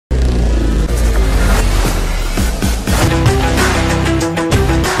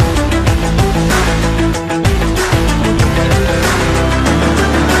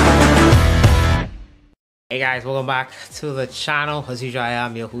guys, welcome back to the channel. As usual, I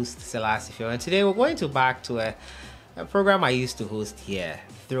am your host sellssi, and today we're going back to a program I used to host here,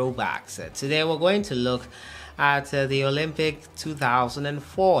 Throwbacks. Today we're going to look at the Olympic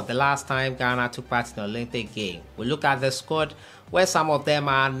 2004, the last time Ghana took part in the Olympic game. We'll look at the squad, where some of them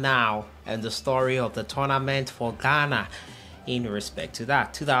are now, and the story of the tournament for Ghana in respect to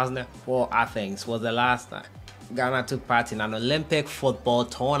that. 2004 Athens was the last time Ghana took part in an Olympic football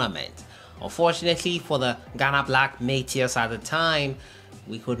tournament. Unfortunately for the Ghana Black Meteors at the time,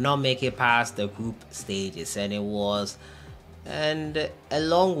 we could not make it past the group stages, and it was a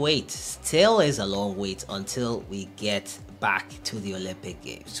long wait. Still is a long wait until we get back to the Olympic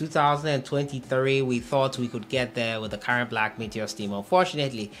Games. 2023, we thought we could get there with the current Black Meteors team.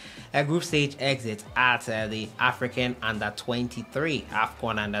 Unfortunately, a group stage exit at the African Under-23,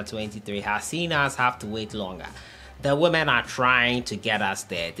 AFCON Under-23, has seen us have to wait longer. The women are trying to get us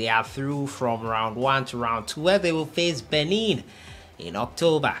there. They are through from round 1 to round 2, where they will face Benin in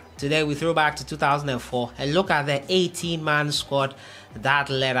October. Today we throw back to 2004 and look at the 18-man squad that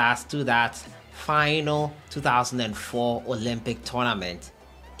led us to that final 2004 Olympic tournament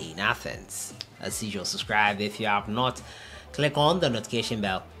in Athens. As usual, subscribe if you have not. Click on the notification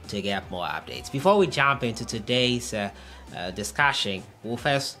bell to get more updates. Before we jump into today's discussion, we'll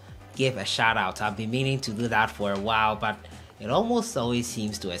first give a shout out. I've been meaning to do that for a while, but it almost always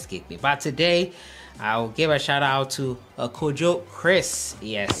seems to escape me. But today I'll give a shout out to Kojo Chris.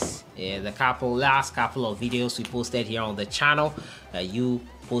 Yes, the last couple of videos we posted here on the channel, you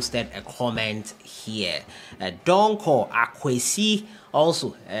posted a comment here. Donko Akwesi,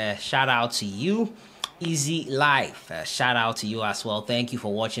 also shout out to you. Easy Life, shout out to you as well. Thank you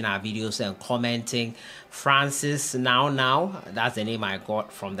for watching our videos and commenting. Francis Now, that's the name I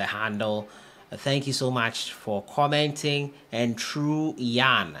got from the handle. Thank you so much for commenting. And True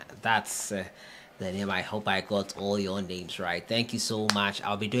Yan, that's the name. I hope I got all your names right. Thank you so much.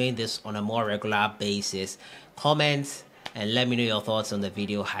 I'll be doing this on a more regular basis. Comment and let me know your thoughts on the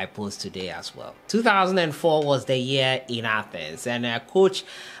video I post today as well. 2004 was the year in Athens, and Coach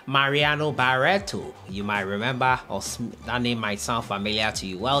Mariano Barreto, you might remember, or that name might sound familiar to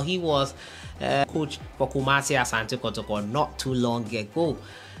you. Well, he was coach for Kumasi Asante Kotoko not too long ago.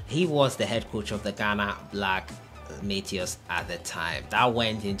 He was the head coach of the Ghana Black Meteors at the time. That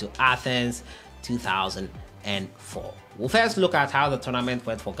went into Athens 2004. We'll first look at how the tournament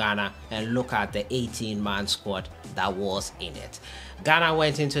went for Ghana and look at the 18-man squad that was in it. Ghana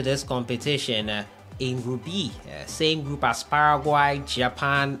went into this competition in Group B, same group as Paraguay,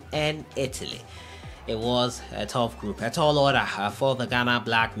 Japan, and Italy. It was a tough group, a tall order for the Ghana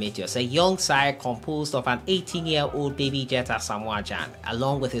Black Meteors, a young side composed of an 18-year-old baby Jetta Samoa Jan,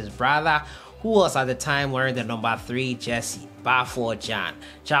 along with his brother, who was at the time wearing the number 3 jersey, Bafo Jan.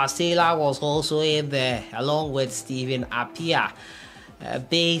 Charles Taylor was also in there, along with Stephen Appiah,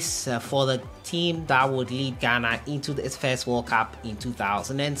 base for the team that would lead Ghana into its first World Cup in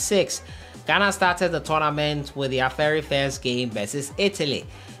 2006. Ghana started the tournament with their very first game versus Italy.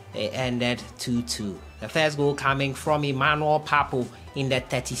 It ended 2-2. The first goal coming from Emmanuel Papo in the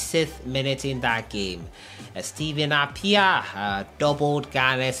 36th minute in that game. Stephen Appiah doubled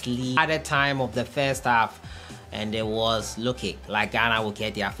Ghana's lead at the time of the first half, and it was looking like Ghana would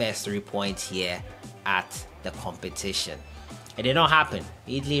get their first 3 points here at the competition. It did not happen.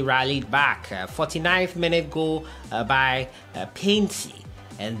 Italy rallied back. 49th minute goal by Painty.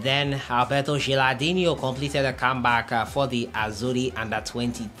 And then Alberto Gilardino completed a comeback for the Azzurri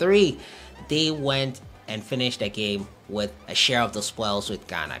Under-23. They went and finished the game with a share of the spoils with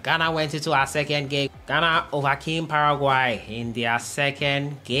Ghana. Ghana went into our second game. Ghana overcame Paraguay in their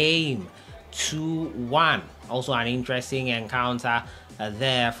second game, 2-1. Also an interesting encounter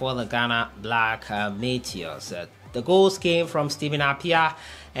there for the Ghana Black Meteors. The goals came from Stephen Appiah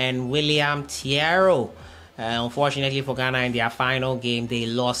and William Thiero. Unfortunately for Ghana, in their final game, they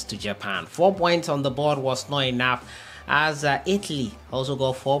lost to Japan. 4 points on the board was not enough, as Italy also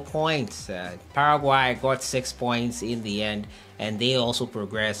got 4 points. Paraguay got 6 points in the end, and they also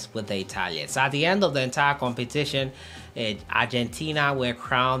progressed with the Italians. At the end of the entire competition, Argentina were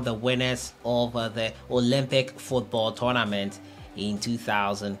crowned the winners of the Olympic football tournament in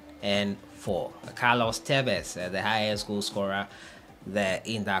 2004. Carlos Tevez, the highest goal scorer there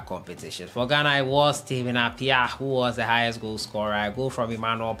in that competition. For Ghana, it was Stephen Appiah who was the highest goal scorer. A goal from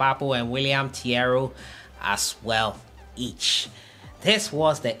Emmanuel Papo and William Thiero as well each. This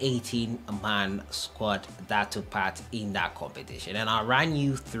was the 18-man squad that took part in that competition, and I'll run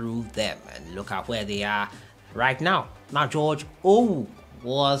you through them and look at where they are right now. Now, George O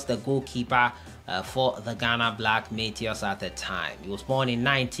was the goalkeeper for the Ghana Black Meteors at the time. He was born in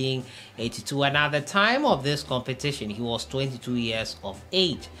 1982, and at the time of this competition, he was 22 years of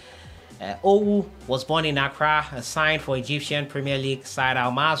age. Owu was born in Accra, signed for Egyptian Premier League side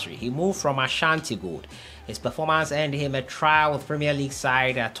Al Masry. He moved from Ashanti Gold. His performance earned him a trial with Premier League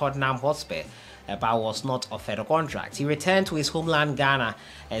side Tottenham Hotspur, but was not offered a contract. He returned to his homeland Ghana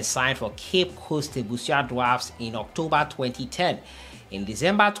and signed for Cape Coast Busia Dwarfs in October 2010. In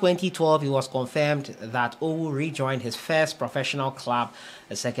December 2012, it was confirmed that Owu rejoined his first professional club,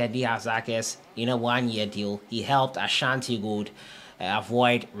 Sekedi Hazakes, in a one-year deal. He helped Ashanti Gold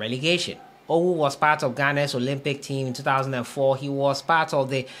avoid relegation. Owu was part of Ghana's Olympic team in 2004. He was part of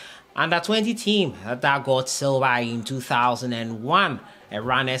the Under-20 team that got silver in 2001, a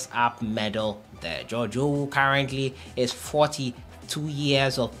runners-up medal there. George Owu currently is 42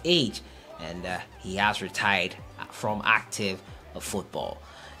 years of age, and he has retired from active football.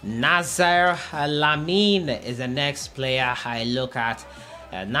 Nazir Lamine is the next player I look at.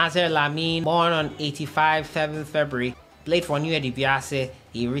 Nazir Lamine, born on 7 February, played for New Edibiase.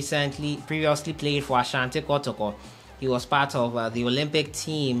 He previously played for Ashanti Kotoko. He was part of the Olympic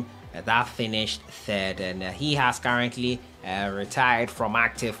team that finished third, and he has currently retired from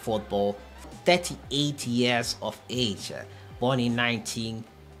active football. 38 years of age, born in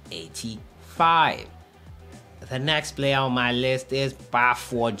 1985. The next player on my list is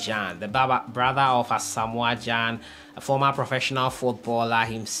Bafo Jan, the brother of Asamoah Jan, a former professional footballer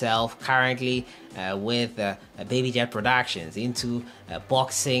himself, currently with Baby Jet Productions into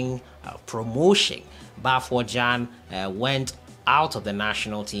boxing promotion. Bafo Jan went out of the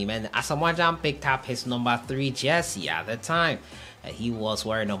national team, and Asamoah Jan picked up his number 3 jersey at the time. He was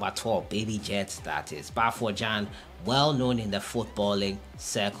wearing number 12, Baby Jet, that is. Bafo Jan, well known in the footballing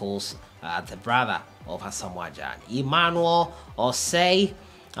circles, the brother of Asamoah Jan. Emmanuel Osei,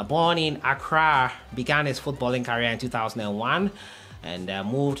 born in Accra, began his footballing career in 2001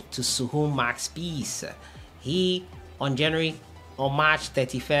 and moved to Suhum Max Peace. He, on March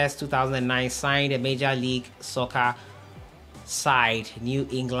 31st, 2009, signed a Major League Soccer side, New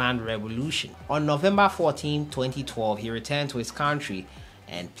England Revolution. On November 14, 2012, he returned to his country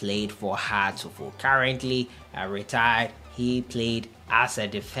and played for Hartlepool. Currently retired, he played as a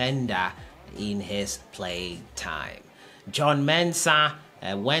defender in his playing time. John Mensah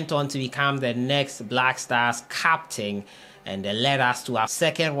went on to become the next Black Stars captain and led us to our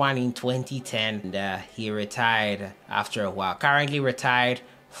second one in 2010. And he retired after a while. Currently retired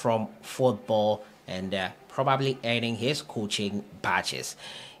from football and probably earning his coaching badges.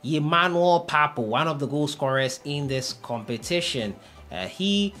 Emmanuel Papo, one of the goal scorers in this competition.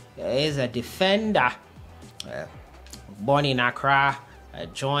 He is a defender, born in Accra,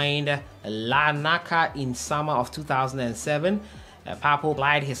 joined Larnaca in summer of 2007. Papo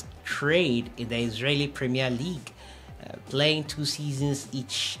applied his trade in the Israeli Premier League, playing 2 seasons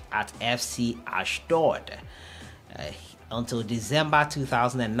each at FC Ashdod. Until December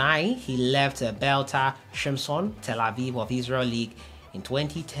 2009, he left Belta Shimson Tel Aviv of Israel League in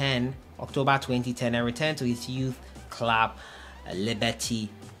October 2010, and returned to his youth club, Liberty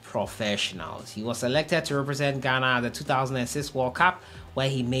Professionals. He was selected to represent Ghana at the 2006 World Cup, where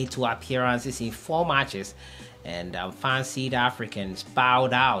he made 2 appearances in 4 matches, and fancied Africans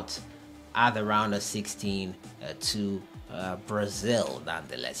bowed out at the round of 16 to Brazil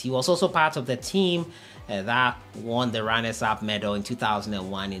nonetheless. He was also part of the team that won the runners-up medal in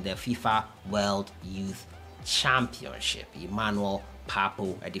 2001 in the FIFA World Youth Championship. Emmanuel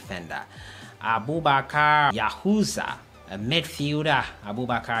Papo, a defender. Abubakar Yahuza, a midfielder.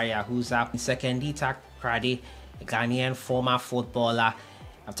 Abubakar Yahuza, Sekendita Krade, a Ghanaian former footballer.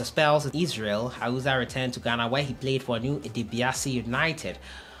 After spells in Israel, Yahuza returned to Ghana, where he played for New Edibiase United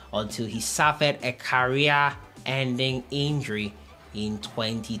until he suffered a career-ending injury in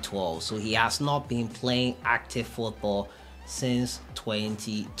 2012. So he has not been playing active football since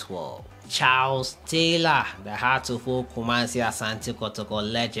 2012. Charles Taylor, the Hartlepool Kumasi Asante Kotoko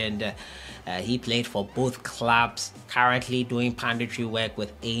legend. He played for both clubs, currently doing punditry work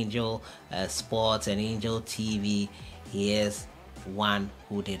with Angel Sports and Angel TV. He is one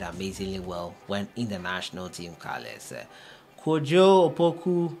who did amazingly well when in the national team colors. Kojo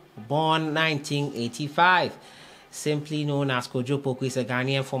Opoku, born 1985. Simply known as Kojo Opoku, is a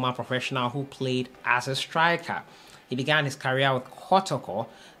Ghanaian former professional who played as a striker. He began his career with Kotoko,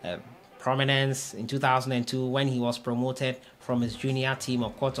 prominence in 2002 when he was promoted from his junior team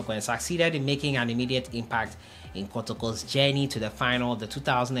of Kotoko and succeeded in making an immediate impact in Kotoko's journey to the final of the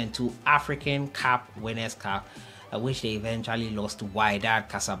 2002 African Cup Winners' Cup, which they eventually lost to Wydad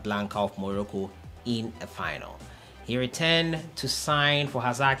Casablanca of Morocco in a final. He returned to sign for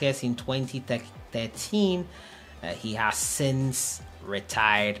Hazakes in 2013. He has since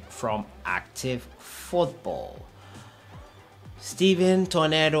retired from active football. Stephen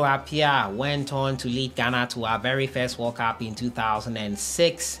Tornado Appiah went on to lead Ghana to our very first World Cup in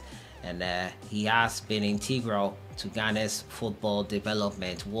 2006, and he has been integral to Ghana's football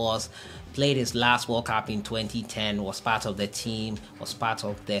development. Played his last World Cup in 2010, was part of the team, was part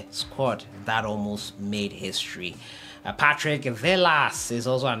of the squad that almost made history. Patrick Villas is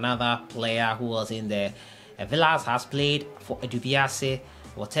also another player who was in there. Villas has played for Edubiase,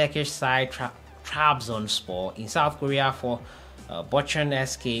 for Turkish side Trabzonspor, in South Korea for Bochum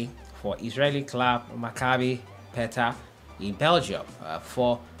SK, for Israeli club Maccabi Petah, in Belgium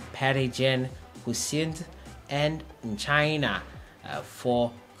for Parisien Hussein, and in China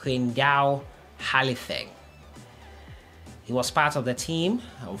for Qingdao Halifeng. He was part of the team.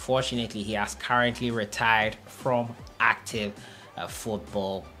 Unfortunately, he has currently retired from active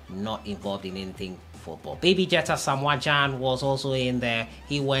football, not involved in anything football. Baby Jetta Samwajan was also in there.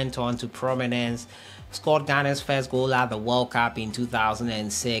 He went on to prominence, scored Ghana's first goal at the World Cup in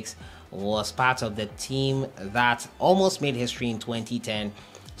 2006, was part of the team that almost made history in 2010.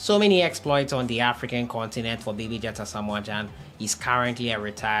 So many exploits on the African continent for Baby Jetta Samwajan. He's currently a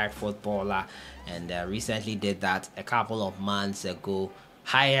retired footballer and recently did that a couple of months ago.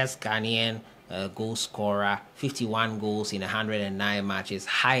 Highest Ghanaian goal scorer, 51 goals in 109 matches.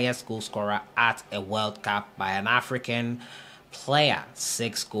 Highest goal scorer at a World Cup by an African player,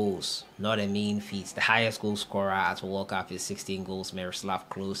 6 goals. Not a mean feat. The highest goal scorer at a World Cup is 16 goals, Miroslav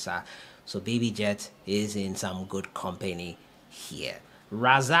Klose. So Baby Jet is in some good company here.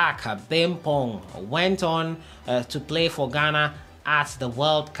 Razak Bimpong went on to play for Ghana at the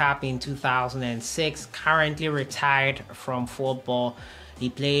World Cup in 2006, currently retired from football. He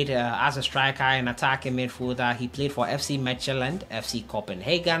played as a striker and attacking midfielder. He played for FC Midtjylland, FC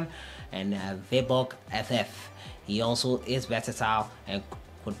Copenhagen, and Viborg FF. He also is versatile and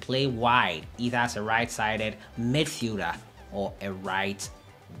could play wide, either as a right-sided midfielder or a right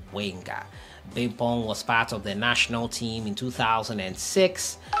winger. Bimpong was part of the national team in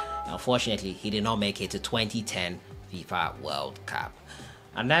 2006. Unfortunately, he did not make it to 2010 FIFA World Cup.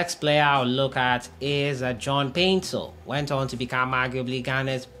 Our next player I'll look at is John Painter. Went on to become arguably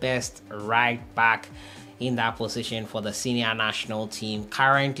Ghana's best right back in that position for the senior national team.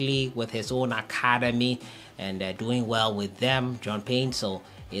 Currently with his own academy and doing well with them, John Painter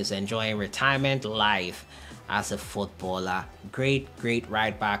is enjoying retirement life as a footballer. Great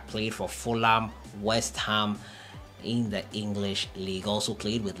right back, played for Fulham, West Ham in the English League. Also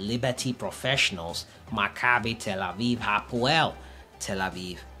played with Liberty Professionals, Maccabi Tel Aviv, Hapoel Tel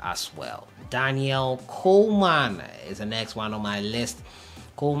Aviv as well. Daniel Coleman is the next one on my list.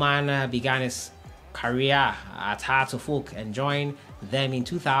 Coleman began his career at Hearts of Oak and joined them in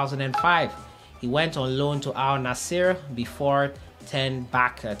 2005. He went on loan to Al Nassr before turned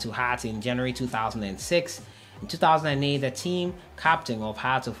back to Hearts in January 2006. In 2008, the team captain of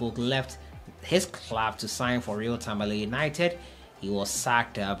Hearts of Oak left his club to sign for Real Tamale United. He was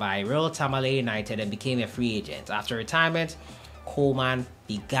sacked by Real Tamale United and became a free agent. After retirement, Coleman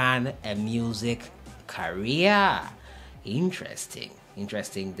began a music career. Interesting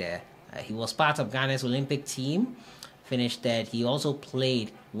there. He was part of Ghana's Olympic team, finished third. He also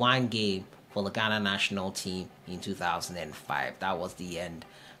played one game for the Ghana national team in 2005. That was the end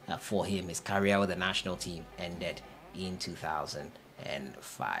for him. His career with the national team ended in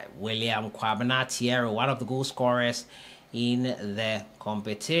 2005. William Kwabena Thierry, one of the goal scorers in the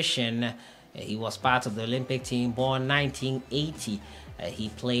competition. He was part of the Olympic team, born 1980. He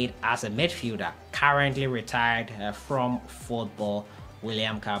played as a midfielder, currently retired from football.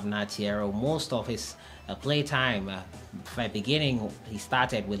 William Kwabena Thierry, most of his playtime, from the beginning, he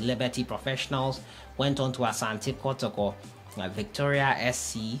started with Liberty Professionals, went on to Asante Kotoko, Victoria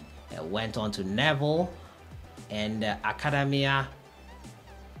SC, went on to Neville and Academia,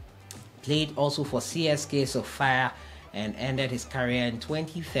 played also for CSK Sofia, and ended his career in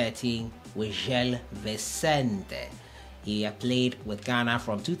 2013 with Gel Vicente. He played with Ghana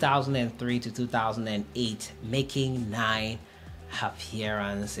from 2003 to 2008, making 9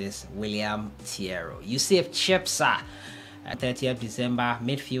 appearances. William Thierry. Yusuf Chipsa, 30th December,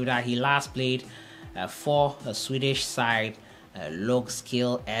 midfielder. He last played for a Swedish side,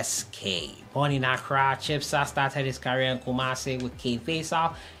 Logskill SK. Born in Accra, Chipsa started his career in Kumasi with King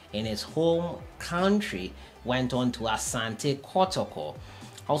Faisal in his home country, went on to Asante Kotoko.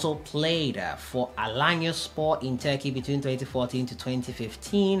 Also played for Alanyaspor in Turkey between 2014 to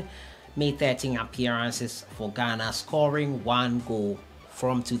 2015. Made 13 appearances for Ghana, scoring 1 goal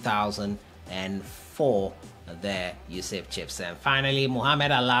from 2015 and 4 there, Yusuf Chips. And finally,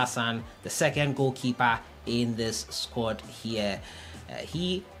 Mohamed Alassan, the second goalkeeper in this squad here.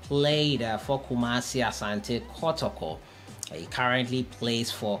 He played for Kumasi Asante Kotoko. He currently plays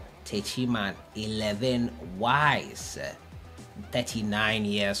for Techiman 11 Wise, 39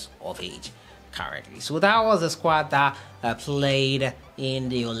 years of age currently. So that was the squad that played in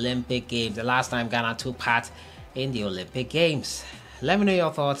the Olympic Games, the last time Ghana took part in the Olympic Games. Let me know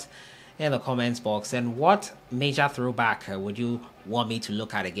your thoughts in the comments box, and what major throwback would you want me to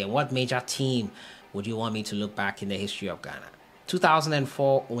look at again? What major team would you want me to look back in the history of Ghana?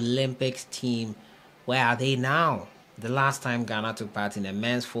 2004 Olympics team, where are they now? The last time Ghana took part in a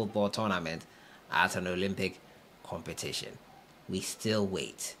men's football tournament at an Olympic competition. We still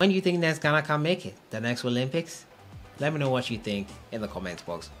wait. When do you think next Ghana can make it? The next Olympics? Let me know what you think in the comments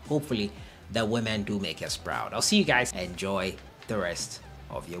box. Hopefully the women do make us proud. I'll see you guys. Enjoy the rest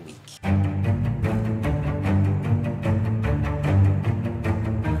of your week.